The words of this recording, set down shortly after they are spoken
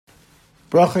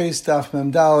Bracha Staf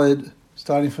Mem Daled,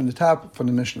 starting from the top, from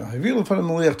the Mishnah. Havilu from the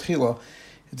Maliach Tchila,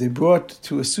 if they brought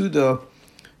to a Suda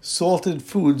salted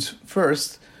foods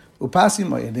first, Upasi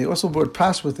Maya, they also brought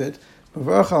pas with it.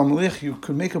 Bracha al Maliach, you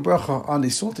could make a bracha on the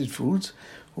salted foods.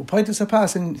 Upaitis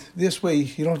Hapas, and this way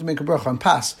you don't have to make a bracha on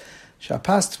pas.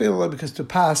 Shapas Tfela, because to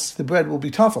pass the bread will be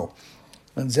tafel.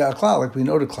 And Ze'aklal, like we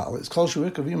know the klal, it's Kol Shu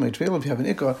Ikka V'yimay Tfela, if you have an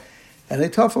Ikka, and a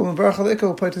tafel, and bracha al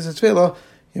Ikka, Upaitis Tfela,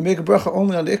 you make a bracha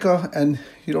only on the ikka, and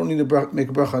you don't need to make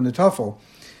a bracha on the tafel.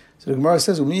 So the Gemara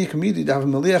says, is there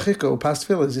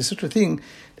such a thing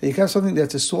that you have something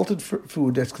that's a salted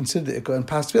food that's considered the ikka, and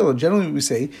pas tefillah? Generally we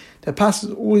say that pas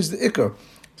is always the ikka.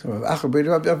 So that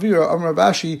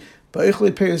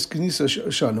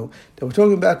we're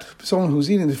talking about someone who's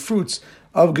eating the fruits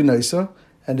of Gnaisa,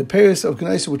 and the pears of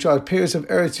Gnaisa, which are pears of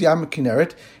Eretz Yam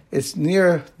Kinneret. It's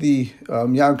near the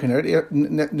Yam Kinneret,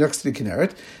 next to the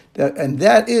Kinneret. And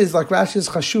that is like Rashi's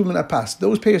chashuv min apas.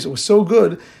 Those pears were so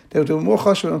good that they were more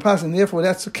chashuv than pas, and therefore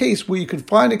that's the case where you could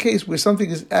find a case where something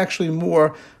is actually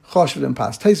more chashuv than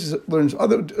pas. Taisus learns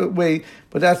other way,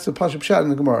 but that's the pashup shot in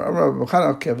the Gemara. Now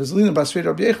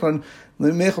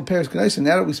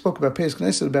that we spoke about pears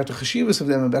k'neisa, about the chashivas of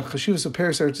them, about the chashivas of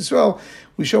pears Eretz Yisrael,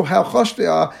 we show how chash they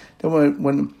are. That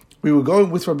when we were going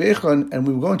with Rabbi Echon and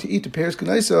we were going to eat the pears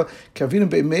k'neisa, kavina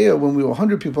be'meya, when we were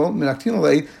 100 people,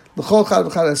 minaktinalei,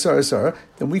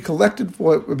 then we collected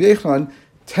for Rabbi Echon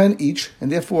 10 each, and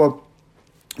therefore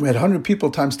we had 100 people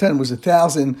times 10 was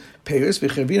 1,000 pears.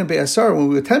 When we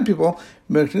were 10 people,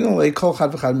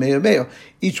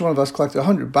 each one of us collected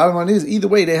 100. Bottom line is, either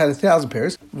way, they had 1,000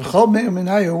 pears. And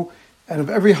of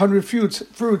every 100 fruits,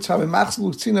 it was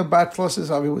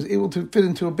able to fit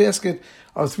into a basket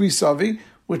of 3 savi,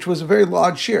 which was a very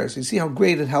large share. So you see how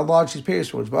great and how large these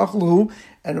pears were.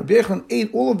 And Rabbi Echon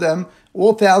ate all of them,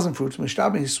 all 1,000 fruits. He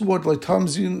swore like Tom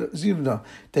Zivna.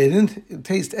 They didn't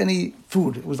taste any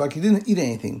food. It was like he didn't eat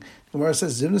anything. The Gemara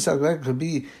says Zivna could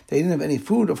be they didn't have any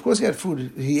food. Of course he had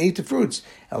food. He ate the fruits.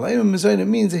 It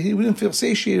means that he didn't feel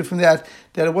satiated from that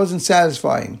it wasn't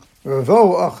satisfying. The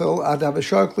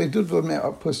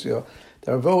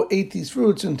Ravo ate these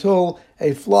fruits until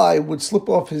a fly would slip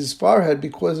off his forehead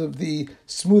because of the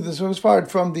smoothness of his forehead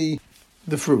from the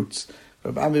fruits.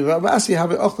 Rav Asi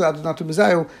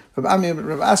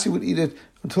would eat it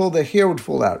until the hair would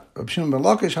fall out. Rav Shimon ben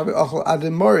Lakish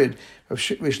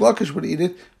would eat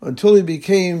it until he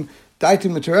became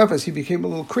daitim metarefes. He became a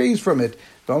little crazed from it.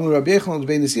 Rabbi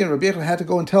Echon had to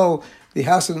go and tell the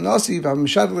house of the Nasi, Rabbi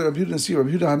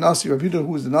Yehuda,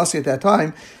 who was the Nasi at that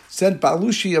time, sent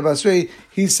Balushi of Asrei,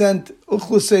 he sent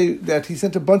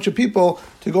a bunch of people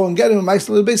to go and get him a nice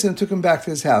little basin and took him back to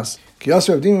his house. When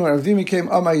Rav Dimi came,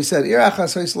 he said, there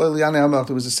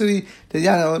was a city that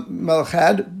Yana Melech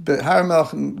had, Har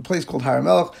Melech, a place called Har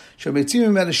Melech, that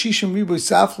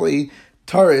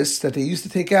they used to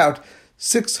take out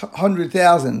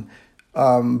 600,000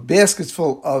 baskets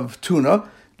full of tuna,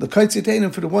 the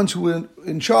kaitzitanim, for the ones who were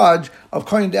in charge of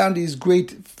cutting down these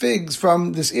great figs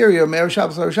from this area, Erev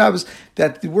Shabbos to Erev Shabbos,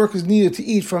 that the workers needed to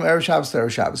eat from Erev Shabbos to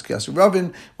Erev Shabbos. So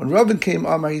when Rabin came,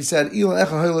 he said, there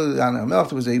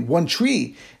was one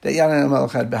tree that Yana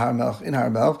Melech had in Har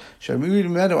Melech,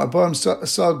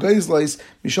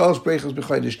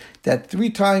 that 3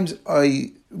 times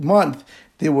a month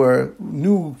there were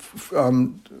new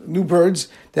birds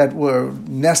that were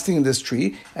nesting in this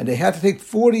tree, and they had to take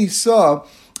 40 saw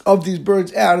of these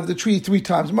birds out of the tree 3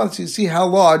 times a month. So you see how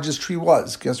large this tree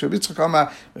was. Because Rabbi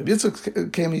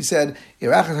Yitzchak came, he said,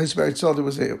 there was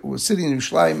sitting in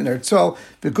Yerushalayim in Eretz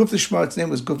Yisrael, its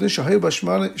name was Gufna,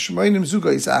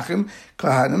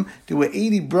 there were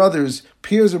 80 brothers,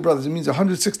 peers of brothers, it means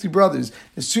 160 brothers,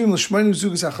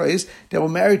 that were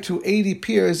married to 80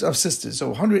 peers of sisters. So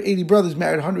 180 brothers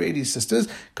married 180 sisters,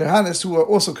 Kohanis, who were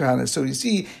also Kohanis. So you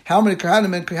see how many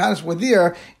Kohanim and Kohanis were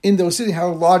there in those cities,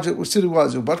 how large the city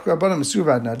was. And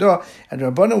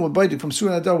Rabbanan were biting from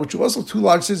Surah Nadar, which were also 2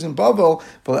 large cities in Bavel,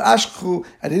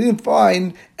 and they didn't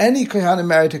find any Kohanim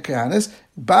married to Kohanis,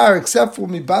 bar except for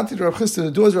Mibanti Rav Chisda,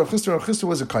 the daughters of Rav Chisda. Rav Chisda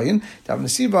was a Kohen. That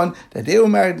they were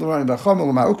married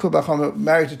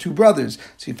married to 2 brothers.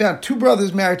 So he found 2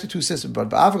 brothers married to 2 sisters. But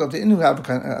they didn't have a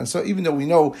Kohen. And so even though we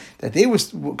know that they were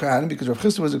Kohanim because Rav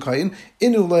Chisda was a Kohen,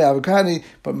 Inu lo have a Kohen,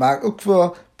 but Mar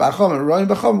Ukva Bacham and Ryan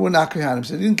Bacham were not Kohanim.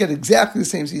 So they didn't get exactly the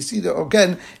same. So you see that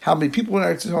again how many people in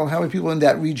Eretz Yisrael and how many people in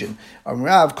that region.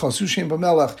 Rav called Sushem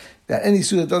B'Melech, that any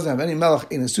Suda doesn't have any Melech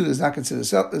in a Suda is not considered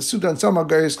Suda, and some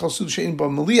Agar is called Suda Shein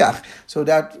B'Meliach. So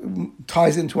that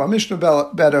ties into our Mishnah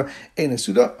better. Ein a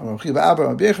Suda. Rabbi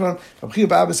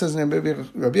Abba says in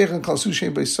Rabbi Echon called Suda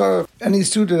Shein B'Sar. Any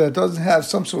Suda that doesn't have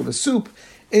some sort of a soup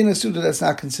Ein a Suda, that's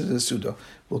not considered a Suda.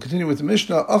 We'll continue with the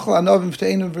Mishnah.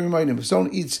 If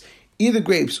someone eats either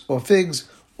grapes or figs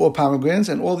or pomegranates,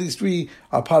 and all these three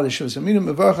are part of Shivas Haminim.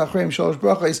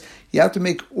 You have to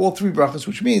make all three brachas,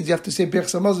 which means you have to say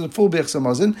Birchas Hamazon, full Birchas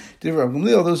Hamazon.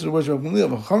 Those are the words of Rav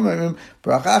Gamliel.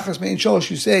 Bracha Achas Mein Shalosh,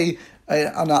 you say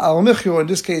on Al Michyo, in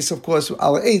this case, of course,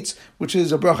 Al Eitz, which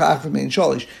is a bracha Achas Mein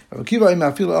Shalosh. Rav Akiva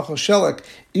Imafil Achal Shelek,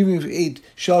 even if you ate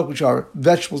shelek, which are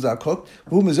vegetables that are cooked,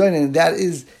 and that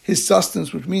is his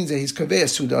sustenance, which means that he's kaveh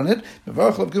sud on it.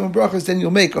 Then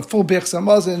you'll make a full Birchas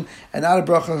Hamazon and not a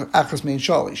bracha Achas Mein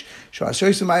Shalosh.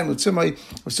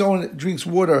 If someone drinks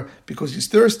water because he's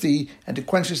thirsty and to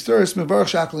quench his thirst, then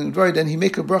he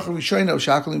make a bracha rishayna of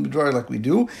shakelim b'dvar like we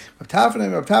do. Rav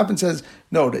Tafin says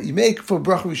no, that you make for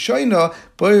bracha rishayna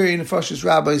boyri nefashis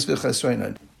rabbis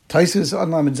v'chasrayna. Taisus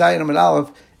on Lamed Zayin Amud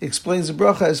Aleph explains the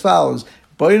bracha as follows.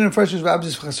 Boyin and Freshers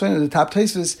Rabbis V'chasrayna, the top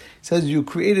Taisus says you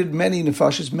created many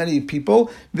nefashis, many people,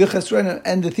 V'chasrayna,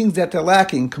 and the things that they're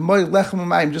lacking, K'moy lechem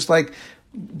u'mayim, just like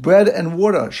bread and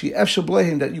water, she efshel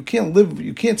blehim, that you can't live,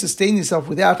 you can't sustain yourself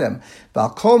without them. And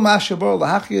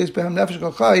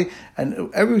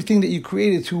everything that you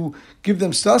created to give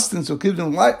them sustenance or give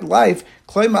them life,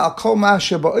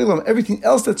 everything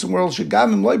else that's in the world,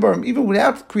 even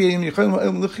without creating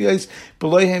them,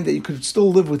 that you could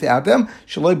still live without them,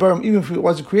 even if it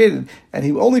wasn't created. And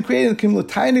he only created them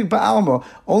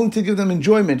only to give them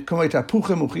enjoyment,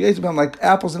 like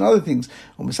apples and other things.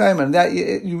 And that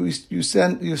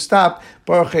you stop.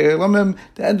 The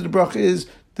end of the bracha is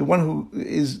the one who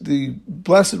is the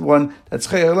blessed one, that's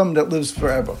Chei Olam, that lives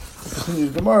forever. Continue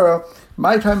the Gemara.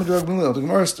 My time of Rav Gamliel. The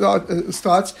Gemara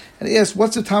starts and asks,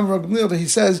 what's the time of Rav Gamliel that he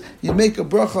says you make a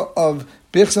bracha of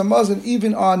Birchas Hamazon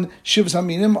even on Shivas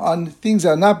Haminim, on things that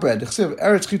are not bread. It says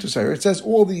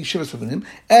all the Shivas Haminim,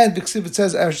 and it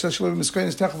says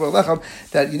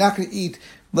that you're not going to eat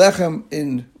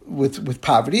lechem with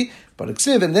poverty. But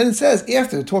and then it says,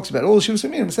 after it talks about all the Shivas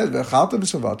Haminim, it says,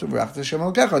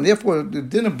 and therefore the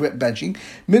dinner benching,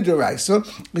 midraisa,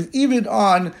 is even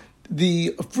on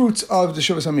the fruits of the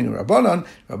Shivas Haminim.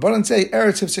 Rabbanan say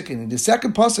Eretz Hifsikin. The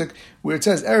second pasuk where it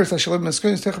says Eretz Hashalom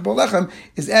Meskonis Techabol Lechem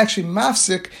is actually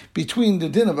mafsik between the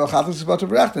din of Achatas Vato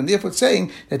V'Rachta, and therefore it's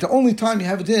saying that the only time you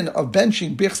have a din of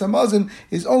benching Birchas Hamazon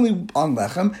is only on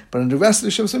Lechem, but in the rest of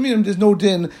the Shivas Haminim there's no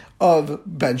din of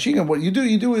benching, and what you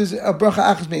do is a bracha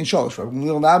Achas Mein Shalosh.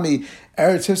 Nami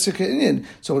Eretz Hifsikin.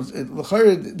 So the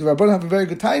Rabbanan have a very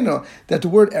good taina that the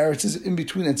word Eretz is in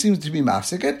between and seems to be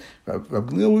mafsiket. Rabbi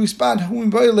Gamliel will respond,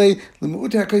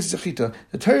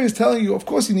 the Torah is telling you, of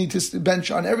course you need to bench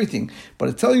on everything, but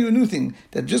it's telling you a new thing,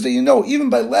 that just that you know, even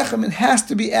by lechem, it has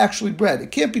to be actually bread.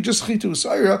 It can't be just chita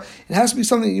u'sayra, it has to be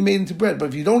something that you made into bread. But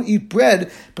if you don't eat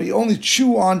bread, but you only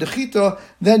chew on the chita,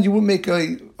 then you would make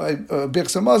a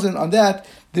Birchas Hamazon. On that,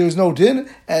 there is no din,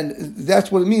 and that's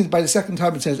what it means by the second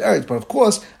time it says eretz. But of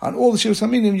course, on all the Shivas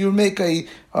Haminim, you would make a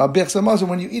Birchas Hamazon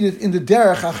when you eat it in the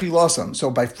derech achilasam.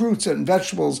 So by fruits and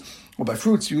vegetables, or by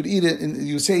fruits, you would eat it, and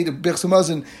you say the Birchas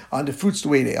Hamazon on the fruits the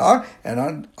way they are,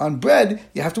 and on bread,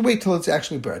 you have to wait till it's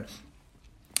actually bread.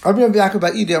 Rabbi Yaakov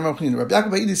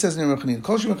Ba'idi says in Rabbi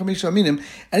Chanisha,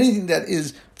 anything that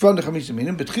is from the Chamisha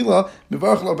Minim, Betchila,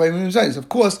 Mevarach Lo B'Yamim Zayis. Of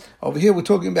course, over here we're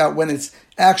talking about when it's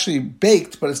actually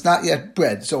baked, but it's not yet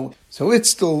bread. So it's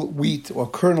still wheat or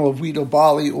kernel of wheat or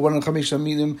barley or one of the Chamisha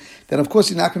Minim. Then of course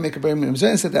you're not going to make a B'Yamim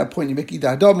Zayis at that point. You make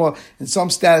Ida Adama. In some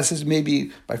statuses,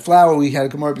 maybe by flour. We had a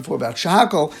Gemara before about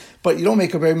Shahakal, but you don't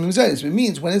make a B'Yamim Zayis. It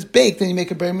means when it's baked, then you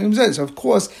make a B'Yamim Zayis. So of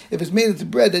course, if it's made into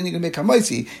bread, then you're going to make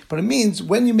Hamaisi. But it means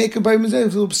when you make a B'Yamim Zayis,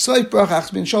 it'll be slight bracha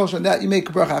Achas Mein Shalosh, and that you make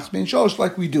a bracha Achas Mein Shalosh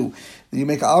like we do. Then you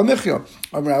make Al Michyo.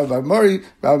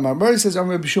 Rabbi Mari says,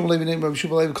 Rabbi Shimon Levi, Rabbi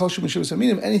Shimon Levi, Kol Shum Shivas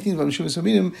Haminim, anything from Shivas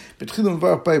Haminim, Betchilim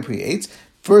Varach Bay Pre-8.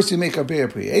 First, you make a Be'er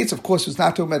Pre-8. Of course, it's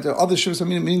not talking about the other Shivas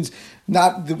Haminim, means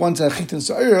not the ones that are Chit and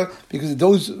Sa'ira, because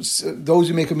those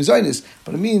you make a Mizainis.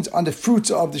 But it means on the fruits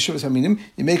of the Shivas Haminim,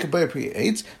 you make a Be'er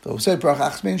Pre-8, the Hosei Brach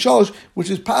Achas Mein Shalosh, which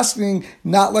is passing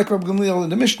not like Rabbi Gamliel in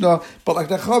the Mishnah, but like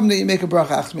the Chavne, you make a Brach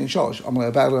Achas Mein Shalosh.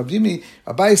 Amalei Rabbi Dimi,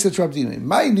 Abai said to Rabbi Dimi,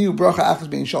 my new Brach Achas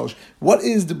Mein Shalosh. What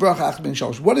is the Brach Achas Mein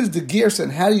Shalosh? What is the Gersa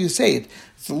and how do you say it?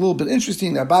 It's a little bit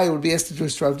interesting. Abai would be asked to do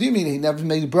Rav Dimi, he never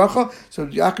made a bracha. So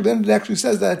Yaakov Ben actually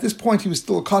says that at this point he was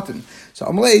still a cotton. So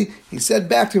Amalei, he said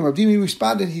back to him, Rav Dimi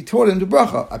responded, he taught him the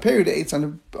bracha. A period of eights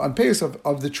on payers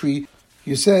of the tree.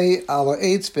 You say ala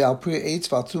eitz ve'al pri eitz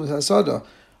ve'al tzum hasada,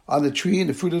 on the tree and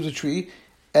the fruit of the tree,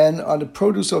 and on the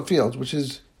produce of fields, which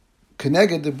is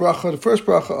connected the bracha, the first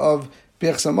bracha of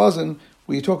Birchas Hamazon,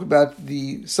 where you talk about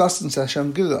the sustenance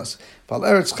Hashem gives us. Val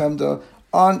eretz chemda,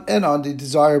 on the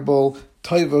desirable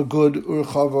Toiva, good,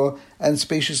 urchava, and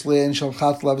spacious land,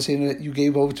 shalchat lavasena, that you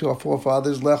gave over to our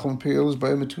forefathers, lechem pearls,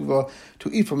 b'yamatuva, to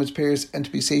eat from its pears and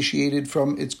to be satiated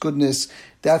from its goodness.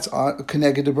 That's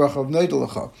connected the bracha of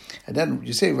Neidelecha. And then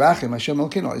you say, Rachim, Hashem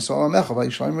Elkeinu, Yisrael Amecha,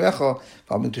 Vayishlayim Recha,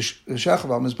 V'amid Teshecha,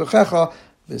 V'amizbechecha,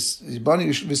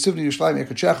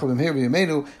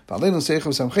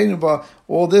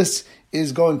 all this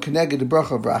is going connected the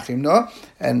bracha of Rachimna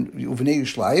and Uvenei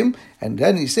Yishlayim, and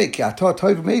then you say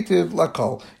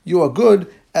you are good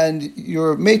and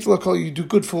you're meitiv lakol, you do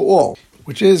good for all,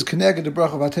 which is connected the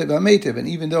bracha of Hatev HaMeitiv. And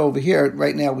even though over here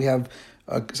right now we have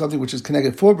something which is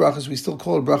connected 4 brachas, we still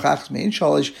call it bracha achas mein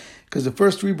shalish, because the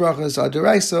first 3 brachas are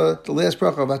deraisa, the last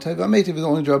bracha of Hatev HaMeitiv is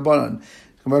only drabanan.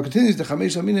 The Gemara continues, the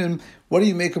Chamesh Aminim, what do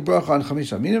you make a bracha on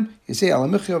Chamesh Aminim? You say, Ala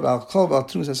Michya, Val Kol, Val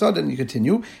Tunus Asad, and you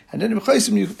continue. And then in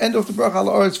B'chaisim, you end off the bracha,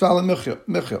 Ala Aretz, Val Michya.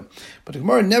 But the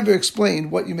Gemara never explained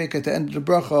what you make at the end of the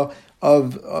bracha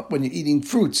of when you're eating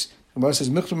fruits. The Gemara says,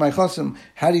 Michya Maichasim,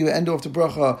 how do you end off the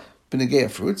bracha b'negei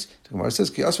fruits? The Gemara says,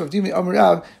 Ki Asrav Dimi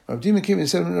Amarav, Rav Dimi came and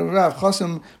said, Rav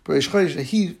Chasim, B'Reish Chodesh, that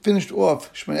he finished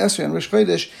off Shemon Esrei and Rosh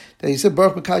Chodesh, that he said,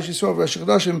 Baruch Mekadosh Yisrael, Rosh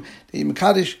Chodashim, that he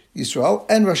Mekadosh Yisrael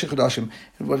and Rosh Chodashim.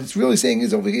 And what it's really saying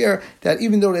is over here, that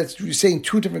even though you're saying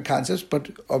 2 different concepts, but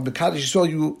of Mekadosh Yisrael,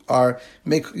 you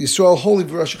make Yisrael holy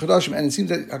for Rosh Chodashim, and it seems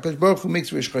that HaKadosh Baruch Hu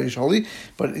makes Rosh Chodesh holy,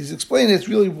 but he's explaining it's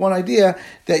really one idea,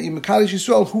 that you Mekadosh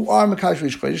Yisrael, who are Mekadosh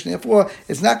Rosh Chodesh, and therefore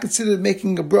it's not considered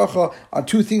making a bracha on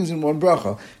 2 things in one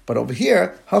bracha. But over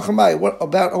here, Hachamai, what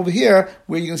about over here,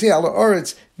 where you can say Ala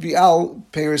Oretz Vial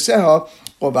Periseha,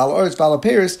 or Val Oretz Val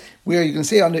Peris, where you can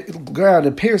say on the ground,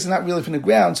 the pears is not really from the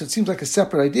ground, so it seems like a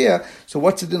separate idea. So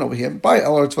what's it then over here? By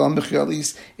Al Oretz Val Michya, at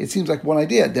least, it seems like one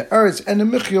idea. The Oretz and the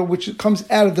Michya, which comes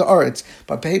out of the Oretz.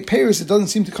 But pears, it doesn't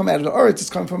seem to come out of the Oretz, it's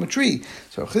coming from a tree.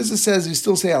 So Chizah says, you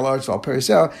still say Al Oretz Val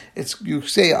Periseh, you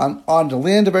say on the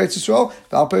land of Eretz Yisrael,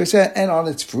 Val Periseh, and on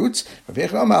its fruits.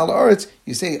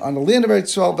 You say on the land of Eretz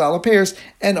Yisrael, Val Pears,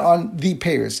 and on the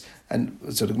pears. And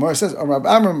so the Gemara says, Rab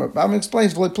Amram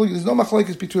explains, there's no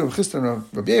machlokes between Rav Chisda and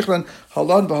Rav Yechlan,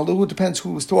 Halan v'Halahu, depends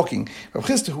who was talking. Rav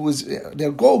Chisda, who was,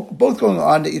 they're both going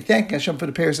on that you thank Hashem for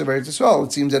the Peres of Eretz Yisrael.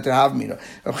 It seems that they have Mina.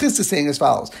 Rav Chisda is saying as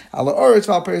follows, Ala Oretz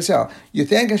v'al Peresel, you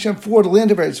thank Hashem for the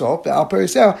land of Eretz Yisrael, v'al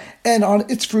Peresel, and on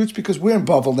its fruits, because we're in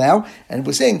Bavel now, and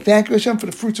we're saying, thank you Hashem for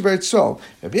the fruits of Eretz Yisrael.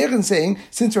 Rav Yechlan is saying,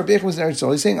 since Rav Yechlan was in Eretz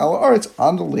Yisrael, he's saying, Ala Oretz,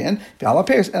 on the land, v'al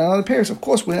Peres, and on the Peres, of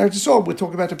course, we're in Eretz Yisrael, we're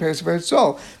talking about the Peres of Eretz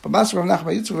Yisrael. But Master Rav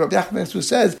Nachman Yitzchak, Rav Yachman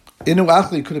says, Inu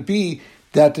Achli, could it be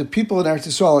that the people in Eretz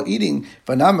Yisrael are eating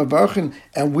Vanam Barchin,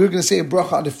 and we're going to say a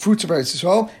bracha on the fruits of Eretz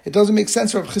Yisrael? It doesn't make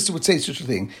sense. Rav Chisda would say such a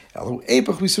thing. Rav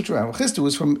Chisda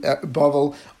was from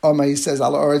Bavel. He says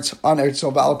Ala Oretz on Eretz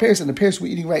Yisrael Vala Pears, and the pears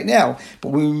we're eating right now. But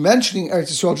when we're mentioning Eretz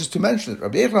Yisrael, just to mention it,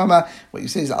 Rabbi Yechon, what you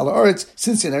say is Ala Oretz.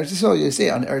 Since in Eretz Yisrael, you say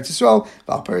on Eretz Yisrael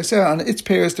Vala Pears, on its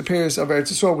pears, the pears of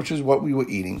Eretz Yisrael, which is what we were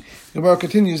eating. The Gemara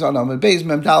continues on Amud Beis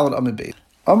Mem Daled Amud Beis.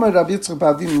 Amar Rabbi Yitzchak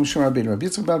Bar Abdimi Mishum Rabbeinu. Rabbi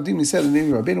Yitzchak Bar Abdimi said in the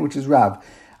name of Rabbeinu, which is Rav,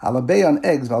 Alabei on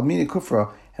eggs, Valmini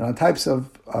Kufra, and on types of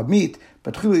meat,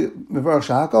 but Chili Mevarach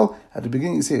Shahakal, at the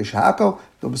beginning you say Shahakal,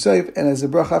 and as a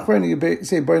bracha achrein, you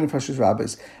say Barin Fashis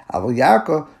Rabbis. Aval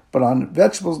Yarka, but on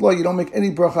vegetables, law, you don't make any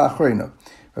bracha achreina.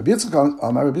 Rabbi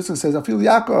Yitzchak says, I feel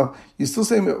Yaakov, you still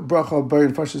say bracha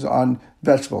Barin Fashis on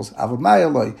vegetables. Aval Maya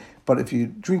loy. But if you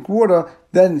drink water,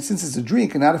 then since it's a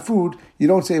drink and not a food, you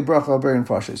don't say bracha Barin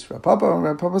Fashis. Rav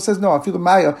Papa says, no, I feel the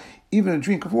Maya, even a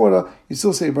drink of water, you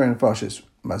still say Barin Fashis.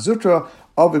 Mazutra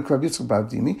of Rabbi Yitzchak Bar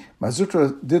Abdimi.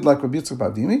 Mazutra did like Rabbi Yitzchak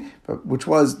Bar Abdimi, which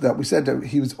was that we said that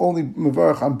he was only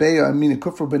mevarach on Beya and Mina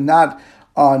Kufra, but not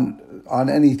on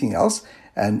anything else.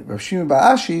 And Rav Shimon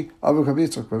Bar Ashi of Rabbi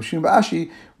Yitzchak, Rav Shimon Bar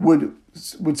Ashi would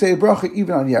say a bracha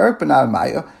even on Yerek, but not on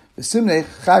Maya. To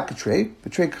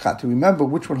remember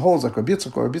which one holds like Rabbi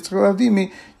Yitzchak or Rabbi Yitzchak Bar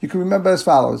Abdimi, you can remember as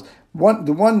follows. The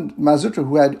one Mazutra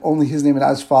who had only his name and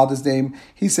not his father's name,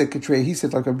 he said Ketrei. He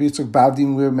said like Rabbi Yitzchak Bar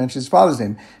Abdimi, we mentioned his father's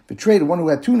name. Betrei, the one who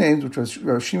had 2 names, which was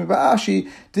Rav Shimon Bar Ashi,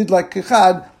 did like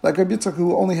Kechad, like Rabbi Yitzchak,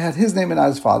 who only had his name and not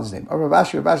his father's name. Rav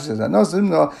Ashi says,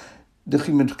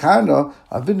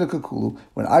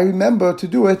 when I remember to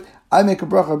do it, I make a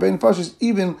bracha Bein Fashis,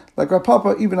 even like Rav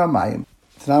Papa, even on Mayim.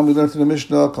 Now we learned in the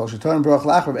Mishnah, Kol Shetarn Bracha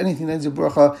Lachar, anything that needs a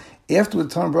bracha after the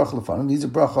Tarn Bracha Lefanim needs a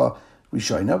bracha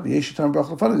Rishoina. V'yesh Tarn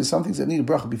Bracha Lefanim. There's some things that need a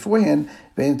bracha beforehand.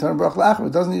 Vein Tarn Bracha Lachar,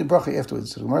 it doesn't need a bracha afterwards.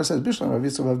 So the Gemara says, Bishlam Rav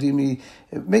Yitzchak Avdimi.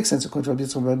 It makes sense according to Rav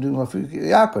Yitzchak Avdimi Lafuk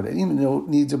Yaakov. And even though it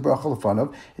needs a bracha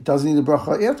Lefanim, it doesn't need a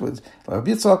bracha afterwards. Rav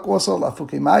Yitzchak also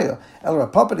Lafuk Maya. El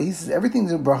Rav Papa, he says everything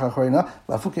needs a bracha Choina.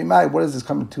 Lafuk Maya. What is this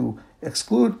coming to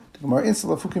exclude the Gemara in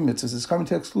Lafukim mitzvahs. It's coming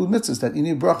to exclude mitzvahs that you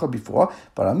need bracha before,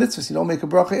 but on mitzvahs you don't make a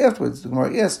bracha afterwards. The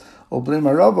Gemara asks, "O bnei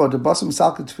Marava, the basam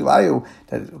salka tfilayu,"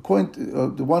 that according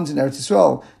to the ones in Eretz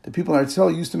Yisrael, the people in Eretz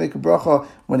Yisrael used to make a bracha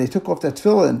when they took off that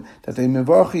tefillin, that they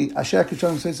mevarchi asher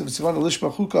kichan says of sivan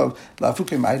lishma chukav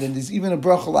lafukim ma'id, and there's even a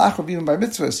bracha lachav even by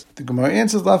mitzvahs. The Gemara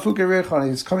answers lafukim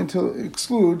reichani. It's coming to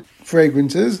exclude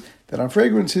fragrances. That on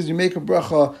fragrances you make a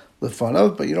bracha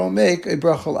lefanav, but you don't make a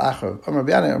bracha l'achav. Amar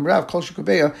B'yana, Amar Rav, Kol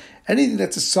Shekabeya, anything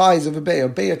that's the size of a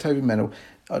beya type menu,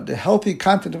 the healthy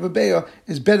content of a beya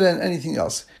is better than anything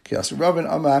else. Kiyas Rabban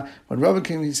Amar, when Rabban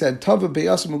came, he said, Tava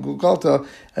beyasim ugugalta,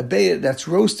 a beya that's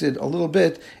roasted a little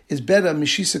bit is better,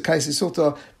 mishisa kaisi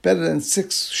sulta, better than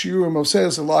 6 shiurim of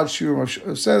sales, a large shiurim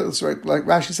of sales, right? Like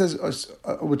Rashi says,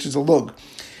 which is a lug.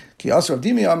 He says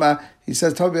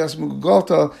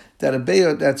that a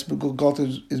beya that's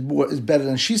megulgalta is better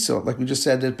than shisa, like we just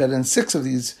said, it's better than 6 of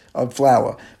these of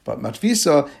flour. But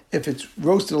matvisa, if it's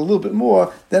roasted a little bit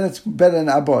more, then it's better than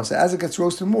abba. So as it gets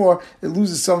roasted more, it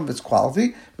loses some of its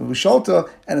quality. And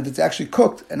if it's actually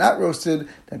cooked and not roasted,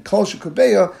 then kol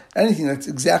shekabeya, anything that's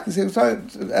exactly the same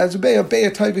as a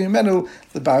beya type of menu,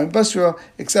 the barim basra,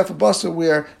 except for basra,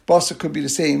 where basra could be the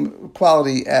same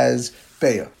quality as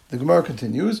beya. The Gemara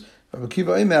continues, even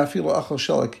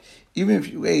if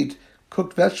you ate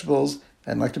cooked vegetables,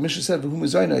 and like the Mishnah said,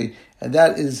 and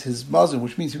that is his mazon,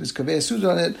 which means he was kaveh sud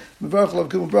on it,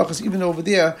 even over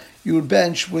there, you would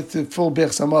bench with the full bech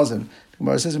samazon. The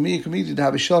Gemara says, to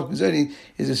have a shalak mizoni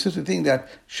is a certain thing that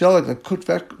shalak, like cooked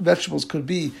vegetables, could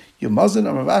be your mazon,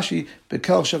 or mavashi,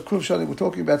 bekel shakruv shani. We're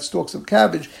talking about stalks of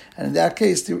cabbage, and in that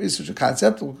case, there is such a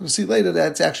concept. We'll see later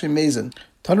that it's actually mazon.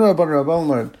 Tanur Rabban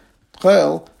learned,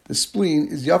 the spleen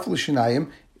is yafal shinayim,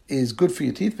 is good for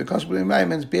your teeth, because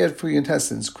b'nei is bad for your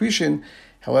intestines. Cretion,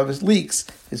 however, leaks,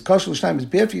 is kashal shinayim, is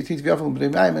bad for your teeth, yafal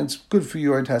b'nei it's good for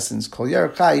your intestines. Kol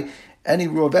yarachai, any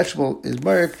raw vegetable is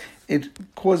merk, it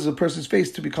causes a person's face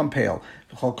to become pale.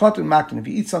 Kol cotton maktin, if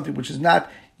you eat something which is not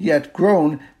yet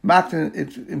grown, maktin,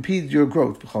 it impedes your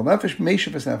growth. If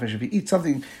you eat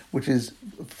something which is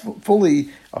fully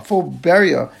a full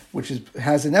barrier, which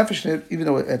has a nefesh in it, even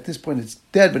though at this point it's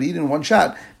dead, but eat in one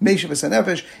shot,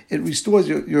 it restores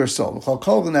your soul.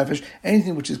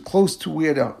 Anything which is close to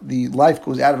where the life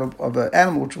goes out of an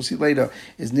animal, which we'll see later,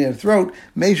 is near the throat.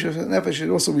 It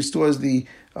also restores the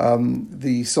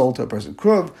soul to a person.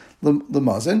 Kruv, the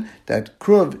mazon, that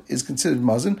kruv is considered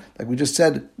mazon. Like we just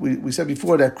said, we said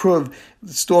before that kruv,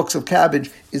 the stalks of cabbage,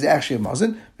 is actually a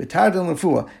mazon. But tardin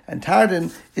lefua, and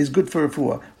tardin is good for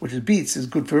refuah, which is beets is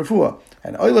good for refuah.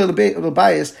 And oil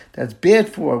bias, that's bad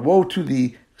for, woe to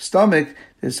the stomach.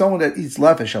 There's someone that eats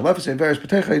lefish. A lefish various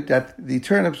potatoes that the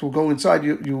turnips will go inside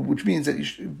you, which means that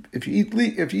if you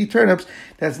eat turnips,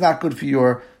 that's not good for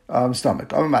your stomach.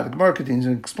 The Gemara continues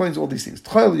and explains all these things.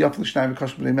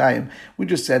 We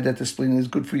just said that the spleen is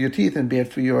good for your teeth and bad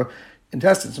for your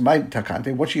intestines.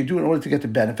 What should you do in order to get the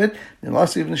benefit? You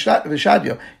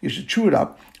should chew it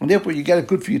up, and therefore you get it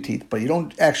good for your teeth, but you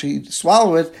don't actually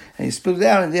swallow it, and you spit it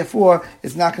out, and therefore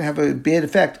it's not going to have a bad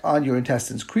effect on your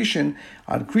intestines. Cretion,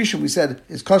 we said,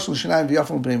 is kashal shenayim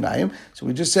v'yafal b'nei mayim. So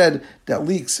we just said that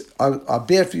leeks are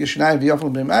bad for your shenayim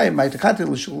v'yafal b'nei mayim.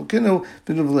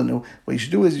 What you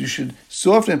should do is you should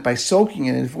soften it by soaking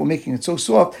it, and if we're making it so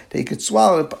soft that you could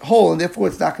swallow it whole, and therefore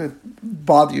it's not going to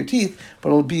bother your teeth, but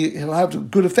it'll have a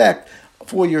good effect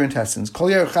for your intestines.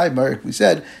 We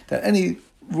said that any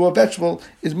raw vegetable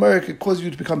is merek, it causes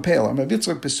you to become pale. We're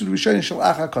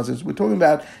talking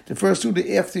about the first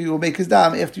suda after you make his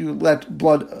dam, after you let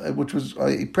blood, which was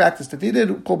a practice that they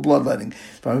did called bloodletting.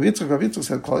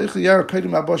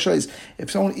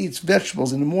 If someone eats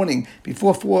vegetables in the morning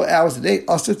before 4 hours a day,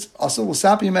 also will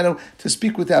stop to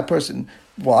speak with that person.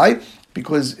 Why?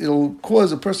 Because it'll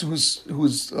cause a person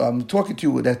who's talking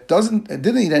to you that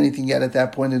didn't eat anything yet at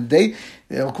that point in the day,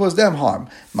 it'll cause them harm.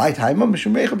 My time,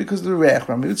 because of the reich.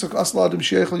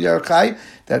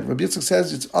 That Rabbi Yitzchak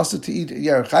says it's also to eat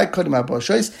yarachai,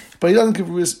 but he doesn't give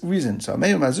a reason. So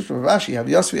Rashi have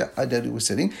Yosvi that he was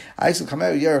sitting. I said,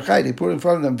 they put in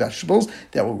front of them vegetables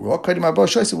that were raw.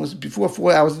 It was before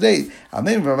 4 hours a day.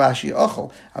 Rashi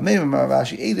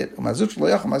ate it.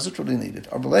 Didn't eat it.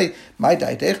 My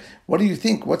dietech. What do you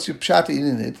think? What's your pshat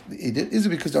in it? Is it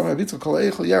because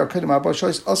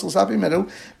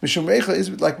is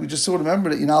like we just saw?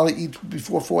 Remember that you're not allowed to eat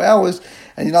before 4 hours,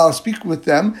 and you're not allowed to speak with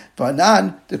them.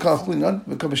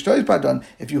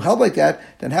 If you held like that,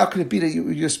 then how could it be that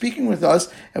you're speaking with us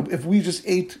if we just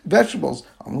ate vegetables?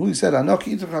 Who said, I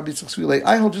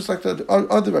hold just like the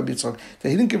other Rabbi Yitzchak, that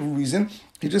he didn't give a reason.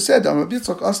 He just said that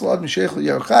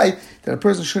a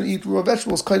person shouldn't eat raw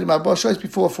vegetables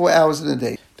before 4 hours in a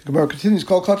day. The Gemara continues,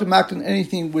 call katan maktin,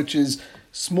 anything which is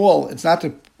small, it's not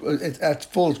at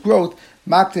full growth,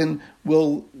 maktin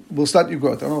will start your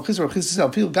growth. Even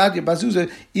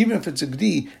if it's a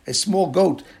gdi, a small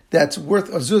goat that's worth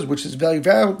a zuz, which is very,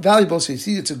 very valuable. So you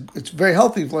see, it's very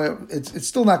healthy. It's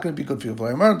still not going to be good for you.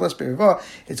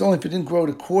 It's only if it didn't grow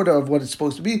to a quarter of what it's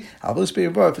supposed to be. If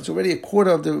it's already a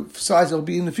quarter of the size it'll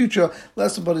be in the future,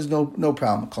 less but is no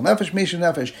problem.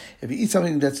 If you eat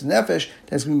something that's nefesh,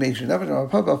 that's going to be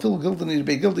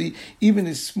nefesh. Even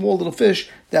a small little fish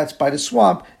that's by the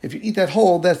swamp, if you eat that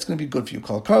whole, that's going to be good for you.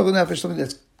 Something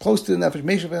that's close to the nefesh,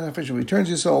 meshav nefesh, returns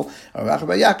your soul.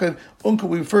 Yaakov, unka,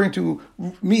 we're referring to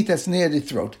meat that's near the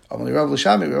throat. Rav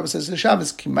says the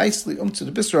Shabbos, kimaisli to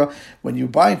the bisra, when you're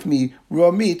buying from me raw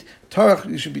meat, tarach,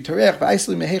 you should be tarech,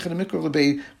 v'aisli mehechan mikra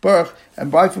lebei baruch, and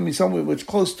buy from me somewhere which is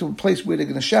close to a place where they're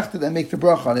going to shecht it and make the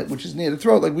brach on it, which is near the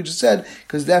throat, like we just said,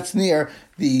 because that's near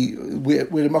where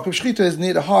the makom shchita is,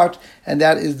 near the heart, and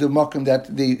that is the makom that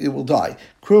it will die.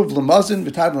 Kruv lamazin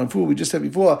v'tad l'nefua. We just said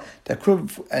before that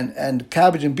kruv and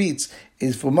cabbage and beets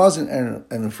is for mazin and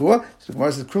refuah. So the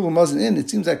Gemara says kruv mazin in. It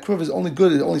seems like kruv is only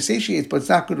good; it only satiates, but it's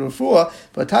not good refuah.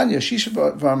 But Tanya shisha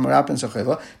v'marap and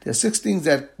sachela. There are 6 things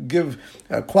that give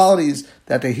qualities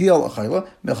that they heal a chayla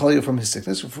mechalya from his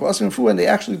sickness. For us and refuah, and they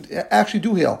actually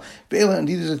do heal. Be'ela, and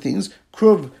these are the things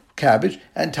kruv, cabbage,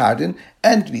 and tardin,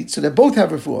 and meat, so they both have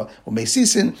refuah. Or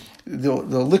mesisin, the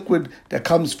liquid that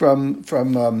comes from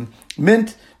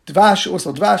mint, dvash,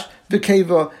 also dvash, the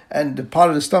keva, and the part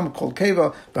of the stomach called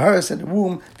keva, baharis, and the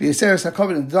womb, the aseris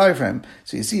covered in the diaphragm.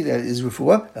 So you see that it is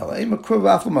refuah.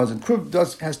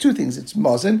 Kruv has 2 things. It's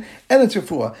mazin and it's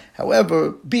refuah.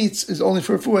 However, beets is only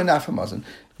for refuah and not for mazin.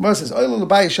 Gemara says,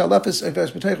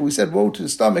 we said, woe to the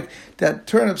stomach that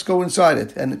turnips go inside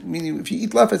it. And meaning, if you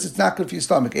eat lefes, it's not good for your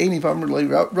stomach. Rav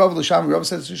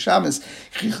says to Shamas,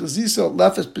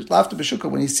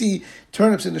 when you see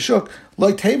turnips in the shuk,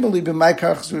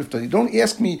 you don't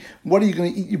ask me, what are you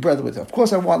going to eat your bread with? Of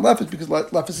course, I want lefes because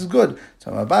lefes is good. So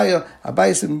Abaya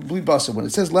said, when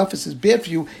it says lefes is bad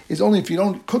for you, is only if you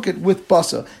don't cook it with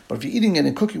basa. But if you're eating it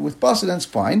and cook it with basa, then it's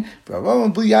fine.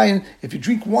 If you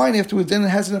drink wine afterwards, then it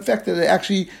has an effect that it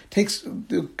actually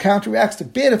counteracts the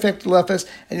bad effect of the lefes,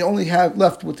 and you only have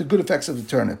left with the good effects of the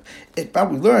turnip.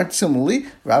 But we learned similarly.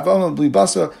 Rav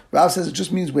says it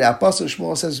just means without basa.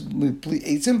 Shmuel says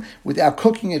without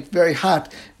cooking it very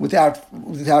hot, without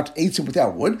eitzim,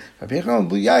 without wood.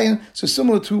 So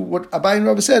similar to what Abai and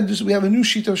Rav said, we have a new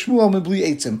sheet of Shmuel mibli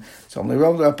eitzim. So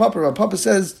Rav Papa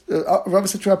says, Rav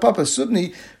said to Rav Papa,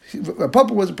 Sudni, Rav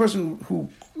Papa was a person who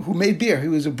made beer. He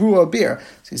was a brewer of beer.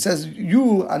 So he says,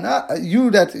 you're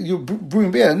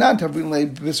brewing beer, not we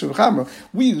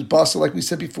use basa, like we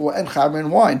said before, and chamer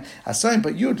and wine.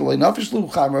 But you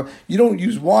don't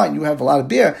use wine, you have a lot of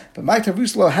beer. But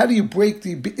how do you break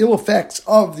the ill effects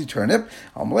of the turnip?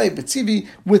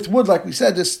 With wood, like we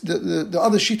said, the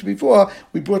other sheet before,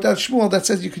 we brought out Shmuel that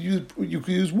says you could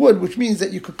use wood, which means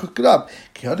that you could cook it up.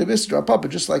 Just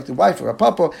like the wife of Rav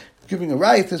Papa, giving a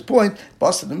raya at this point,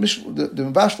 Basa, the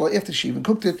Mavashla, after she even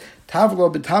cooked it, Tavlo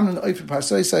b'tamnan oifim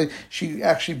parsoisai, she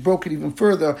actually broke it even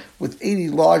further with 80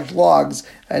 large logs,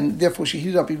 and therefore she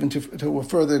heated up even to a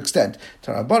further extent.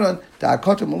 Tarabanan,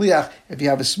 da'akota maliach, if you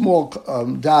have a small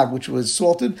dag which was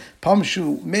salted,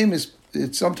 pamshu memis,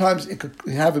 sometimes it could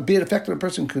have a bad effect on a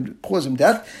person, could cause him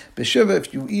death. B'shiva,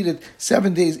 if you eat it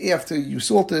 7 days after you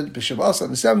salted, b'shiva asa on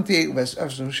the 7th day,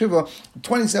 b'shiva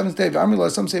 27th day, v'amila,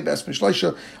 some say b'es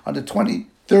b'shleisha on the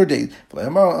 23rd day.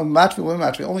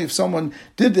 Only if someone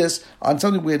did this on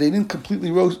something where they didn't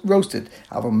completely roast it.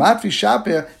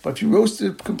 But if you roast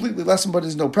it completely, lesson, but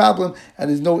there's no problem and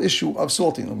there's no issue of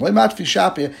salting. Even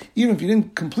if you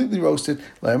didn't completely roast it,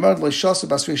 we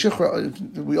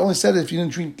only said it if you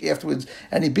didn't drink afterwards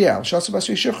any beer.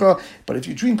 But if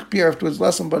you drink beer afterwards,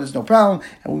 lesson, but there's no problem.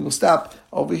 And we will stop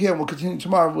over here and we'll continue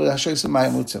tomorrow with Hashem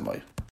Samayim Lutzimai.